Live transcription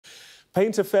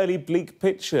Paint a fairly bleak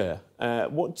picture.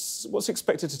 What's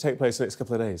expected to take place in the next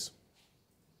couple of days?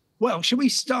 Well, shall we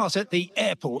start at the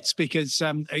airports? Because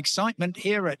excitement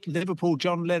here at Liverpool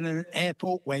John Lennon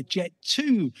Airport, where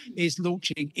Jet2 is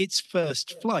launching its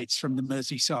first flights from the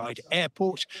Merseyside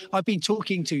airport. I've been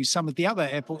talking to some of the other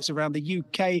airports around the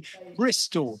UK,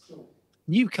 Bristol,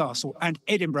 Newcastle and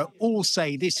Edinburgh all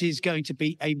say this is going to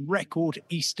be a record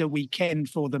Easter weekend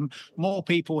for them. More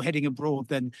people heading abroad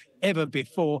than ever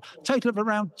before. A total of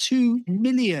around 2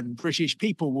 million British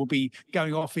people will be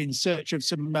going off in search of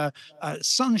some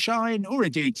sunshine or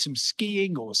indeed some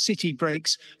skiing or city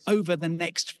breaks over the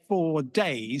next 4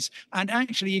 days. And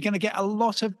actually, you're going to get a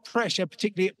lot of pressure,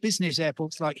 particularly at business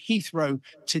airports like Heathrow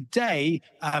today,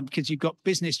 because you've got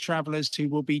business travellers who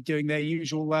will be doing their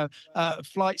usual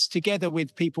flights together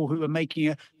with people who are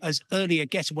making as early a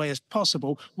getaway as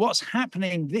possible. What's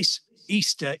happening this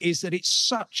Easter is that it's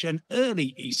such an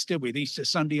early Easter, with Easter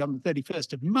Sunday on the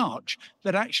 31st of March,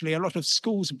 that actually a lot of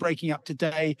schools are breaking up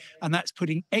today, and that's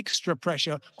putting extra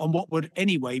pressure on what would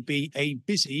anyway be a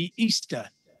busy Easter.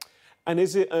 And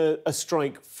is it a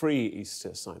strike-free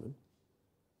Easter, Simon?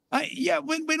 Yeah,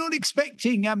 we're not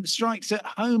expecting strikes at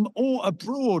home or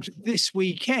abroad this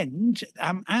weekend.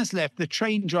 ASLEF, the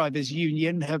train drivers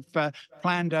union, have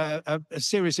planned a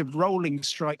series of rolling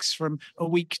strikes from a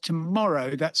week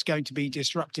tomorrow. That's going to be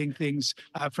disrupting things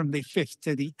from the 5th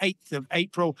to the 8th of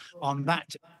April. On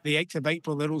that, the 8th of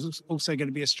April, there's also going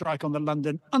to be a strike on the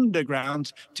London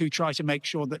Underground to try to make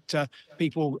sure that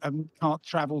people can't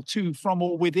travel to, from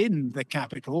or within the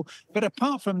capital. But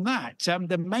apart from that,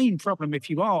 the main problem, if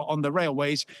you are on the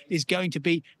railways, is going to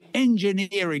be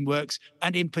engineering works,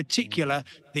 and in particular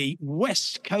the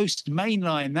West Coast Main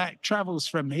Line that travels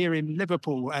from here in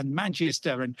Liverpool and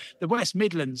Manchester and the West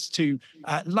Midlands to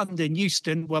London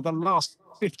Euston. Well, the last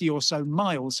 50 or so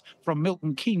miles from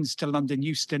Milton Keynes to London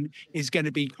Euston is going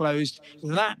to be closed.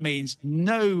 That means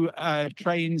no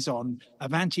trains on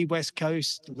Avanti West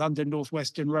Coast, London North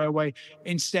Western Railway.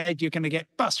 Instead, you're going to get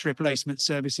bus replacement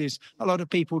services. A lot of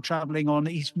people travelling on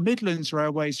East Midlands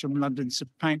Railways from London St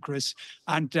Pancras.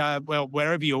 And, well,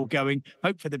 wherever you're going,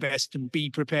 hope for the best and be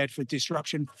prepared for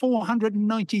disruption.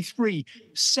 493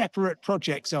 separate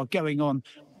projects are going on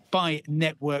by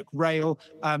Network Rail.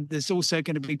 There's also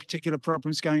going to be particular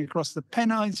problems going across the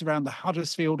Pennines around the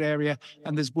Huddersfield area,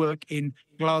 and there's work in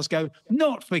Glasgow.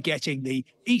 Not forgetting the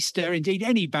Easter, indeed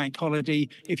any bank holiday.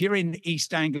 If you're in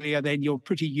East Anglia, then you're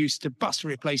pretty used to bus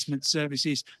replacement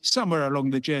services somewhere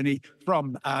along the journey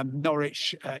from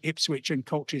Norwich, Ipswich and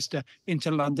Colchester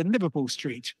into London, Liverpool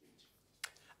Street.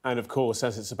 And of course,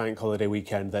 as it's a bank holiday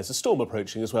weekend, there's a storm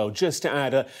approaching as well, just to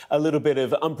add a little bit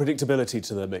of unpredictability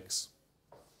to the mix.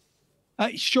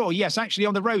 Sure, yes. Actually,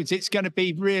 on the roads, it's going to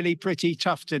be really pretty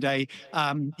tough today,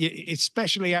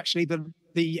 especially actually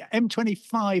the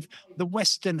M25, the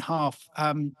western half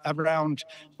around,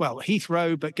 well,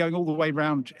 Heathrow, but going all the way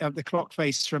round the clock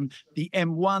face from the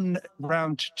M1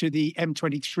 round to the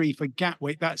M23 for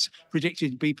Gatwick. That's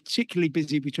predicted to be particularly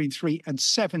busy between 3 and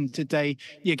 7 today.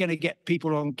 You're going to get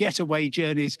people on getaway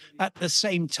journeys at the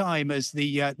same time as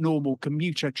the normal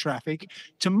commuter traffic.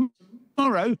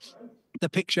 Tomorrow, the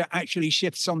picture actually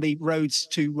shifts on the roads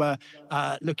to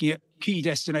looking at key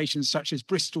destinations such as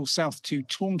Bristol south to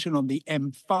Taunton on the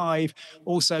M5,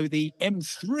 also the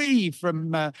M3 from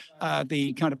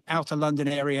the kind of outer London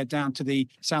area down to the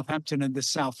Southampton and the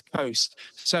south coast.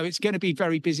 So it's going to be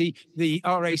very busy. The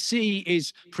RAC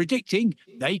is predicting,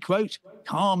 they quote,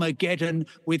 carmaggedon,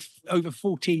 with over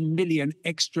 14 million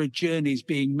extra journeys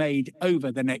being made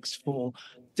over the next 4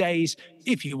 days.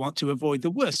 If you want to avoid the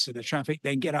worst of the traffic,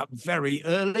 then get up very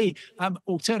early.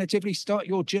 Alternatively, start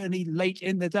your journey late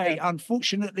in the day.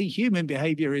 Unfortunately, human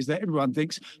behaviour is that everyone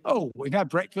thinks, oh, we've had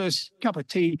breakfast, cup of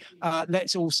tea,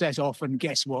 let's all set off, and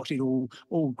guess what? It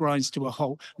all grinds to a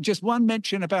halt. Just one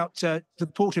mention about the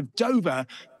port of Dover.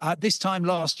 This time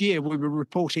last year, we were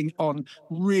reporting on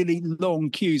really long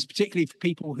queues, particularly for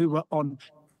people who were on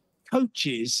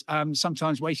coaches,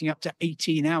 sometimes waiting up to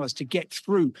 18 hours to get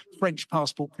through French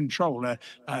passport control,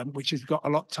 which has got a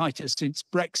lot tighter since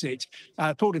Brexit.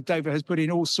 Port of Dover has put in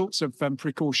all sorts of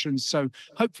precautions, so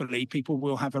hopefully people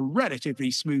will have a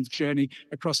relatively smooth journey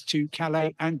across to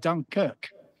Calais and Dunkirk.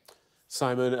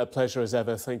 Simon, a pleasure as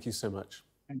ever. Thank you so much.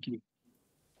 Thank you.